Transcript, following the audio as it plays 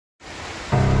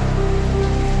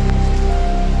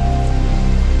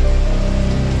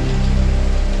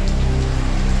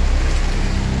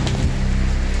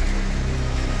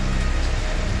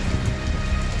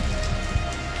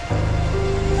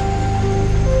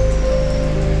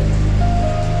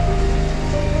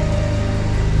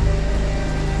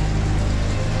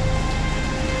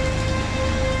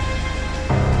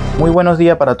Muy buenos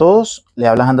días para todos. Le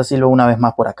habla Anda Silva una vez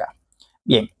más por acá.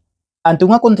 Bien, ante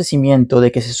un acontecimiento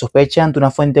de que se sospecha ante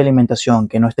una fuente de alimentación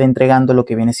que no esté entregando lo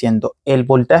que viene siendo el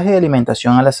voltaje de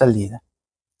alimentación a la salida,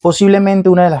 posiblemente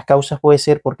una de las causas puede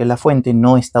ser porque la fuente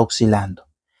no está oscilando.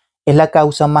 Es la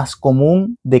causa más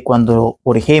común de cuando,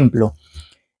 por ejemplo,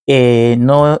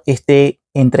 no esté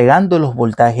entregando los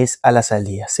voltajes a la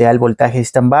salida, sea el voltaje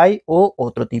standby o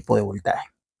otro tipo de voltaje.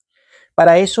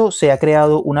 Para eso se ha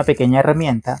creado una pequeña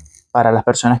herramienta para las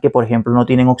personas que, por ejemplo, no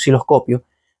tienen osciloscopio,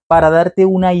 para darte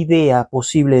una idea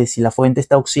posible de si la fuente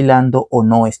está oscilando o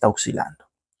no está oscilando.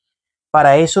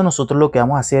 Para eso nosotros lo que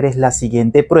vamos a hacer es la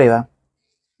siguiente prueba,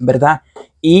 ¿verdad?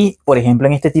 Y, por ejemplo,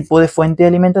 en este tipo de fuente de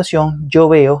alimentación, yo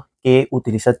veo que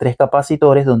utiliza 3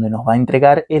 capacitores donde nos va a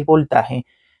entregar el voltaje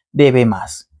de B+.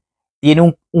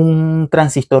 Tiene un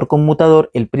transistor conmutador,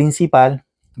 el principal,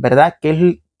 ¿verdad?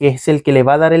 Que es el que le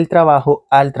va a dar el trabajo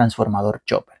al transformador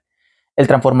chopper. El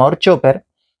transformador chopper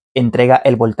entrega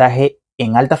el voltaje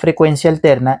en alta frecuencia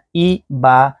alterna y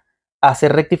va a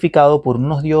ser rectificado por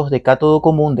unos diodos de cátodo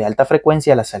común de alta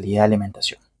frecuencia a la salida de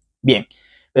alimentación. Bien,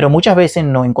 pero muchas veces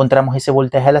no encontramos ese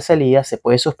voltaje a la salida. Se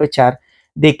puede sospechar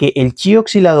de que el chi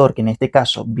oscilador, que en este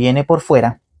caso viene por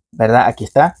fuera, ¿verdad? Aquí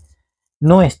está,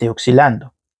 no esté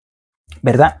oscilando,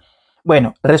 ¿verdad?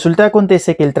 Bueno, resulta que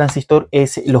acontece que el transistor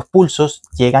los pulsos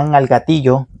llegan al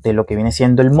gatillo de lo que viene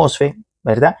siendo el MOSFET,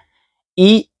 ¿verdad?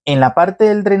 Y en la parte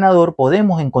del drenador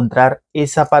podemos encontrar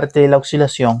esa parte de la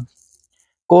oscilación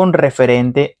con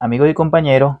referente, amigos y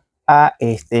compañeros, a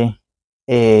este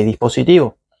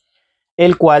dispositivo,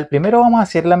 el cual primero vamos a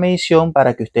hacer la medición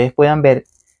para que ustedes puedan ver,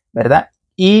 ¿verdad?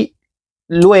 Y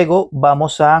luego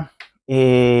vamos a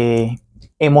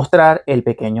mostrar el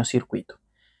pequeño circuito.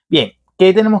 Bien,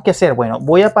 ¿qué tenemos que hacer? Bueno,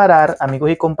 voy a parar, amigos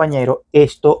y compañeros,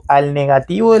 esto al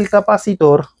negativo del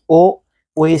capacitor o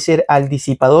puede ser al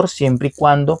disipador siempre y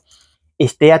cuando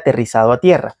esté aterrizado a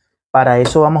tierra. Para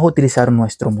eso vamos a utilizar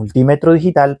nuestro multímetro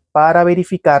digital para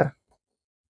verificar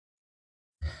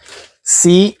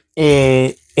si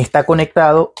está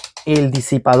conectado el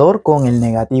disipador con el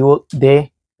negativo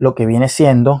de lo que viene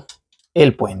siendo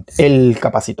el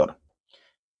capacitor.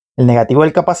 El negativo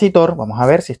del capacitor, vamos a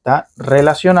ver si está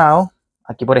relacionado.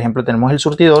 Aquí, por ejemplo, tenemos el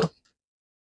surtidor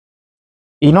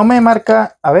y no me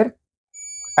marca, a ver,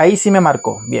 ahí sí me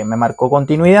marcó. Bien, me marcó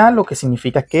continuidad, lo que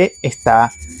significa que está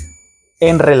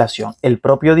en relación el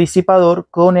propio disipador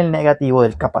con el negativo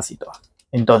del capacitor.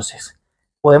 Entonces,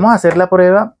 podemos hacer la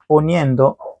prueba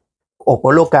poniendo o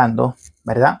colocando,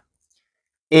 ¿verdad?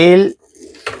 El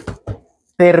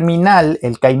terminal,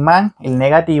 el caimán, el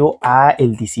negativo a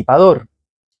el disipador.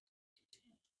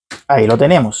 Ahí lo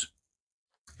tenemos.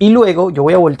 Y luego yo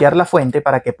voy a voltear la fuente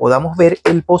para que podamos ver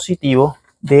el positivo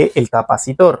del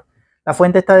capacitor. La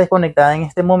fuente está desconectada en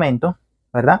este momento,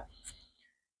 ¿verdad?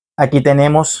 Aquí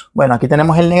tenemos, bueno, aquí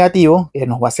tenemos el negativo que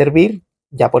nos va a servir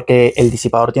ya porque el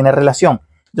disipador tiene relación.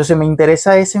 Entonces me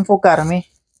interesa es enfocarme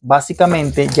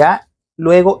básicamente ya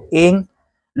luego en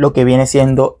lo que viene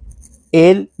siendo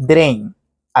el drain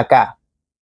acá,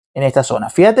 en esta zona.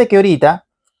 Fíjate que ahorita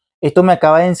esto me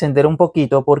acaba de encender un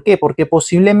poquito. ¿Por qué? Porque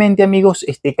posiblemente, amigos,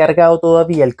 esté cargado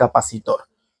todavía el capacitor.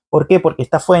 ¿Por qué? Porque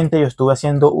esta fuente yo estuve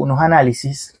haciendo unos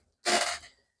análisis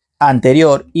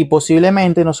anterior y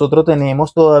posiblemente nosotros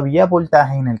tenemos todavía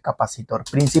voltaje en el capacitor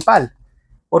principal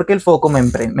porque el foco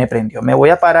me prendió. Me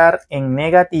voy a parar en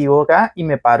negativo acá y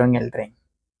me paro en el drain.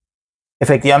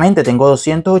 Efectivamente tengo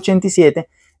 287,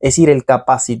 es decir, el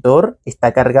capacitor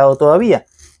está cargado todavía.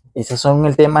 Esos son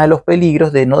el tema de los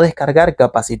peligros de no descargar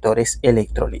capacitores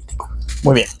electrolíticos.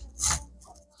 Muy bien.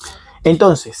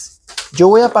 Entonces, yo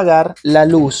voy a apagar la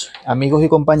luz, amigos y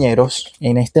compañeros,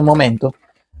 en este momento,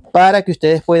 para que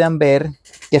ustedes puedan ver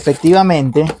que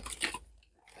efectivamente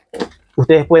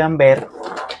ustedes puedan ver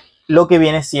lo que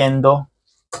viene siendo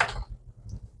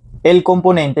el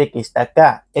componente que está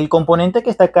acá. El componente que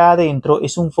está acá adentro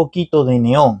es un foquito de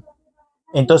neón.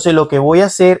 Entonces lo que voy a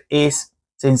hacer es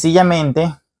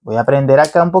sencillamente, voy a prender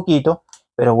acá un poquito,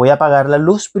 pero voy a apagar la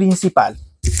luz principal.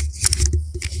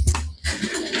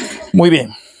 Muy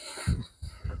bien.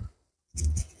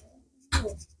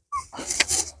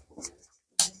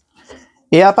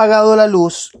 He apagado la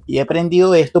luz y he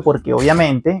prendido esto porque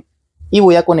obviamente, y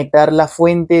voy a conectar la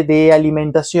fuente de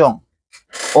alimentación.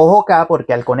 Ojo acá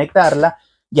porque al conectarla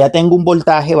ya tengo un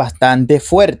voltaje bastante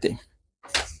fuerte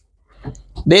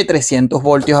de 300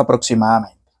 voltios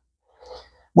aproximadamente.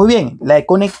 Muy bien, la he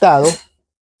conectado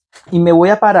y me voy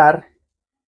a parar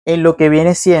en lo que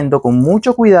viene siendo, con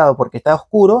mucho cuidado porque está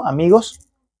oscuro, amigos,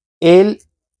 el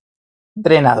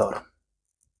drenador.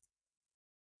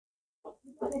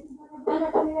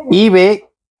 Y ve,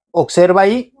 observa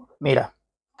ahí, mira,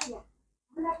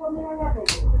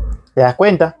 ¿Te das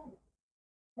cuenta?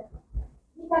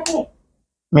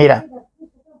 Mira,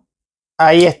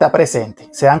 ahí está presente.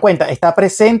 ¿Se dan cuenta? Está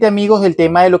presente, amigos, el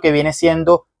tema de lo que viene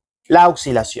siendo la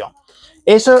oscilación.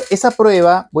 Esa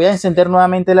prueba, voy a encender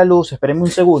nuevamente la luz, espérenme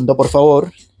un segundo, por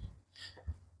favor.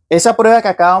 Esa prueba que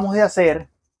acabamos de hacer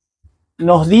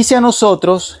nos dice a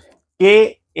nosotros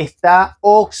que está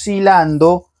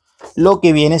oscilando lo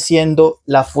que viene siendo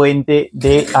la fuente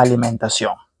de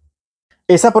alimentación.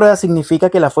 Esa prueba significa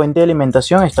que la fuente de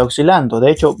alimentación está oscilando. De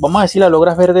hecho, vamos a ver si la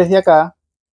logras ver desde acá.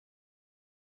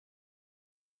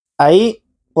 Ahí,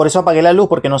 por eso apagué la luz,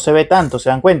 porque no se ve tanto, ¿se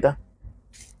dan cuenta?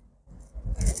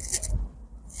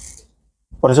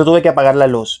 Por eso tuve que apagar la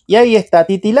luz. Y ahí está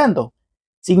titilando.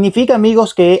 Significa,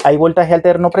 amigos, que hay voltaje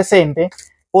alterno presente,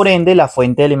 por ende la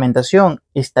fuente de alimentación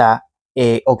está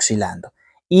oscilando.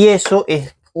 Y eso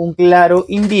es un claro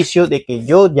indicio de que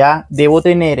yo ya debo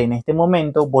tener en este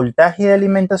momento voltaje de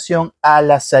alimentación a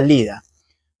la salida.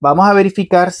 Vamos a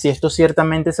verificar si esto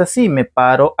ciertamente es así. Me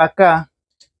paro acá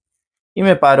y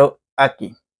me paro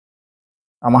aquí.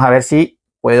 Vamos a ver si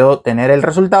puedo tener el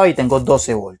resultado y tengo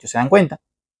 12 voltios. ¿Se dan cuenta?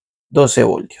 12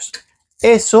 voltios.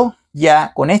 Eso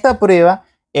ya con esta prueba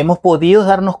hemos podido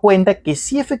darnos cuenta que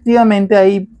sí, efectivamente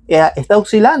ahí está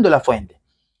oscilando la fuente.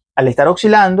 Al estar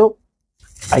oscilando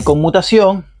hay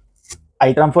conmutación,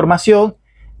 hay transformación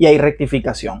y hay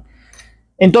rectificación.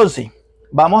 Entonces,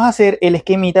 vamos a hacer el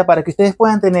esquemita para que ustedes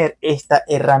puedan tener esta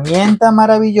herramienta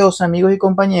maravillosa, amigos y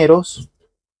compañeros,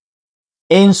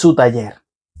 en su taller.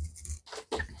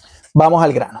 Vamos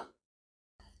al grano.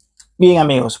 Bien,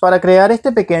 amigos, para crear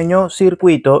este pequeño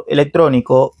circuito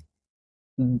electrónico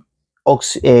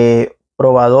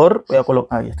probador, voy a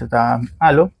colocar, ahí esto está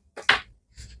malo.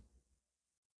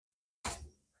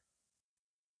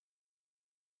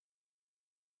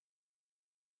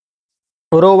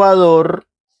 Probador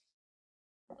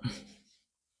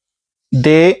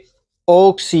de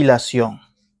oscilación.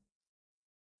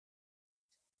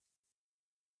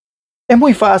 Es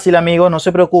muy fácil, amigos, no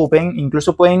se preocupen.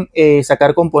 Incluso pueden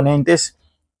sacar componentes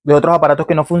de otros aparatos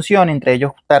que no funcionen, entre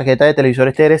ellos tarjetas de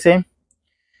televisores TRC.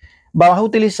 Vamos a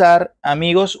utilizar,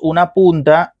 amigos, una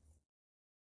punta.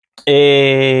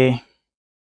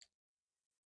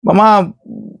 Vamos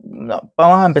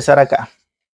a empezar acá.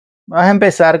 Vamos a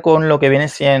empezar con lo que viene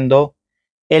siendo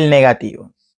el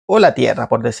negativo o la tierra,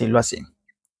 por decirlo así.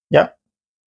 ¿Ya?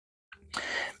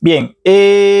 Bien,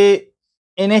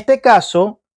 en este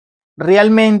caso,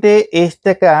 realmente este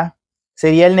acá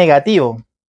sería el negativo.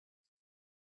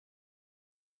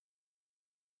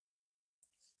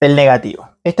 El negativo.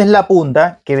 Esta es la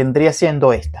punta que vendría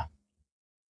siendo esta.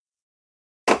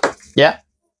 ¿Ya?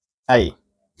 Ahí.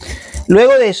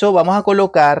 Luego de eso vamos a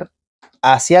colocar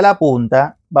hacia la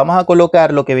punta, vamos a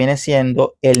colocar lo que viene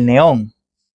siendo el neón.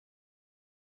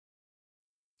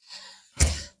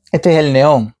 Este es el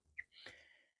neón.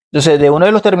 Entonces, de uno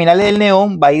de los terminales del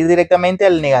neón va a ir directamente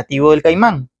al negativo del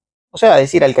caimán. O sea,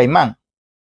 decir, al caimán.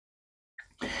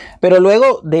 Pero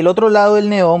luego, del otro lado del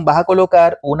neón, vas a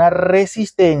colocar una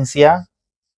resistencia,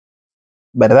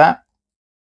 ¿verdad?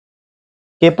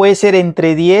 Que puede ser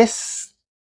entre 10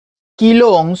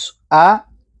 kiloohms a...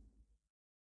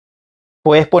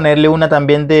 Puedes ponerle una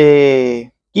también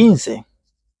de 15.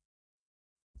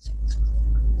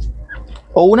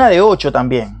 O una de 8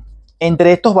 también.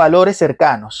 Entre estos valores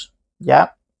cercanos,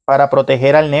 ¿ya? Para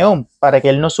proteger al neón, para que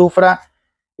él no sufra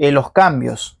los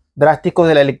cambios drásticos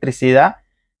de la electricidad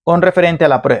con referente a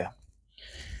la prueba.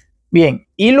 Bien,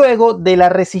 y luego de la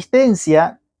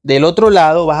resistencia del otro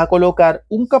lado vas a colocar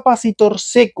un capacitor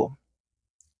seco.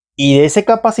 Y de ese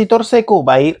capacitor seco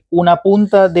va a ir una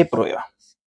punta de prueba.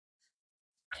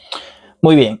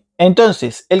 Muy bien,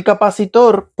 entonces el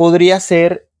capacitor podría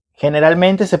ser,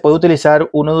 generalmente se puede utilizar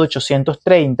uno de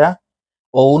 830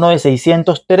 o uno de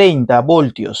 630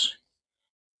 voltios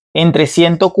entre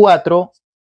 104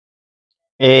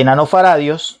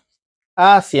 nanofaradios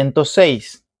a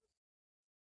 106.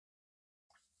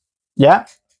 ¿Ya?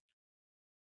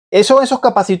 Esos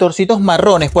capacitorcitos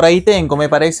marrones, por ahí tengo, me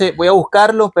parece. Voy a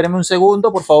buscarlo, espérenme un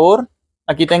segundo, por favor.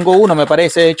 Aquí tengo uno, me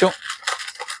parece, de hecho,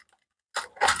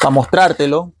 para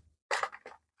mostrártelo.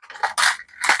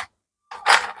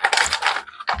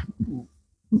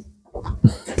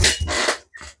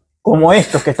 Como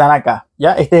estos que están acá,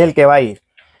 ¿ya? Este es el que va a ir.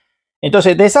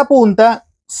 Entonces, de esa punta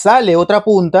sale otra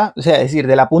punta, o sea, es decir,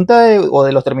 de la punta o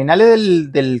de los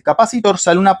terminales del capacitor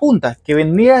sale una punta que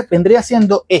vendría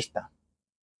siendo esta.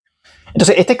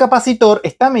 Entonces, este capacitor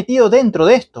está metido dentro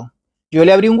de esto. Yo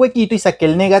le abrí un huequito y saqué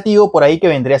el negativo por ahí que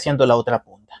vendría siendo la otra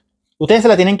punta. Ustedes se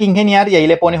la tienen que ingeniar y ahí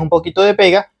le pones un poquito de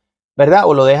pega ¿verdad?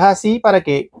 O lo dejas así para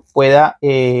que pueda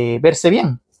verse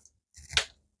bien.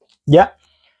 ¿Ya?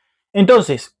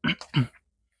 Entonces,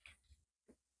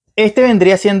 este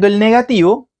vendría siendo el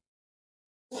negativo,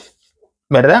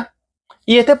 ¿verdad?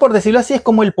 Y este, por decirlo así, es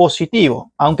como el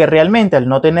positivo, aunque realmente al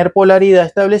no tener polaridad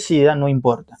establecida, no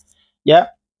importa.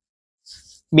 ¿Ya?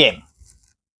 Bien.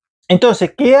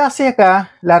 Entonces, ¿qué hace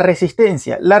acá la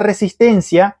resistencia? La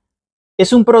resistencia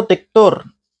es un protector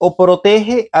o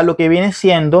protege a lo que viene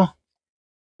siendo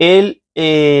el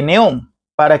neón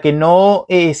para que no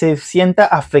se sienta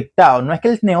afectado. No es que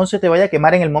el neón se te vaya a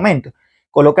quemar en el momento.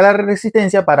 Coloca la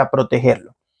resistencia para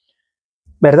protegerlo,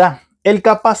 ¿verdad? El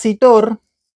capacitor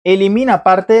elimina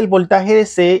parte del voltaje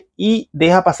DC y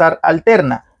deja pasar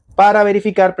alterna para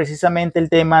verificar precisamente el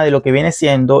tema de lo que viene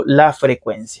siendo la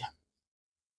frecuencia.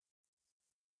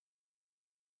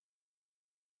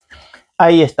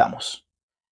 Ahí estamos.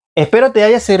 Espero te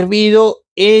haya servido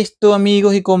esto,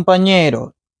 amigos y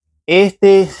compañeros.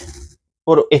 Este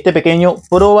pequeño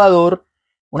probador,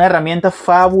 una herramienta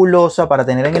fabulosa para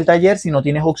tener en el taller si no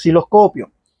tienes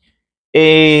osciloscopio.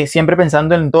 Siempre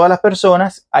pensando en todas las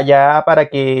personas allá para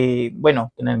que,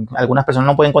 bueno, algunas personas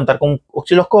no pueden contar con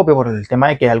osciloscopio por el tema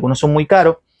de que algunos son muy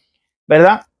caros,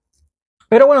 ¿verdad?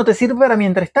 Pero bueno, te sirve para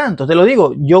mientras tanto, te lo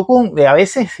digo, a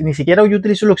veces ni siquiera yo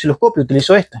utilizo el osciloscopio,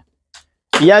 utilizo este.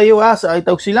 Y ya digo, ahí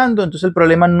está oscilando, entonces el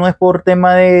problema no es por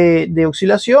tema de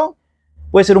oscilación,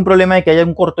 puede ser un problema de que haya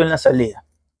un corto en la salida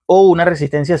o una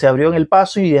resistencia se abrió en el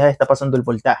paso y ya está pasando el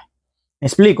voltaje. ¿Me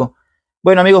explico?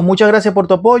 Bueno amigos, muchas gracias por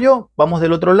tu apoyo, vamos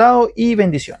del otro lado y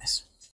bendiciones.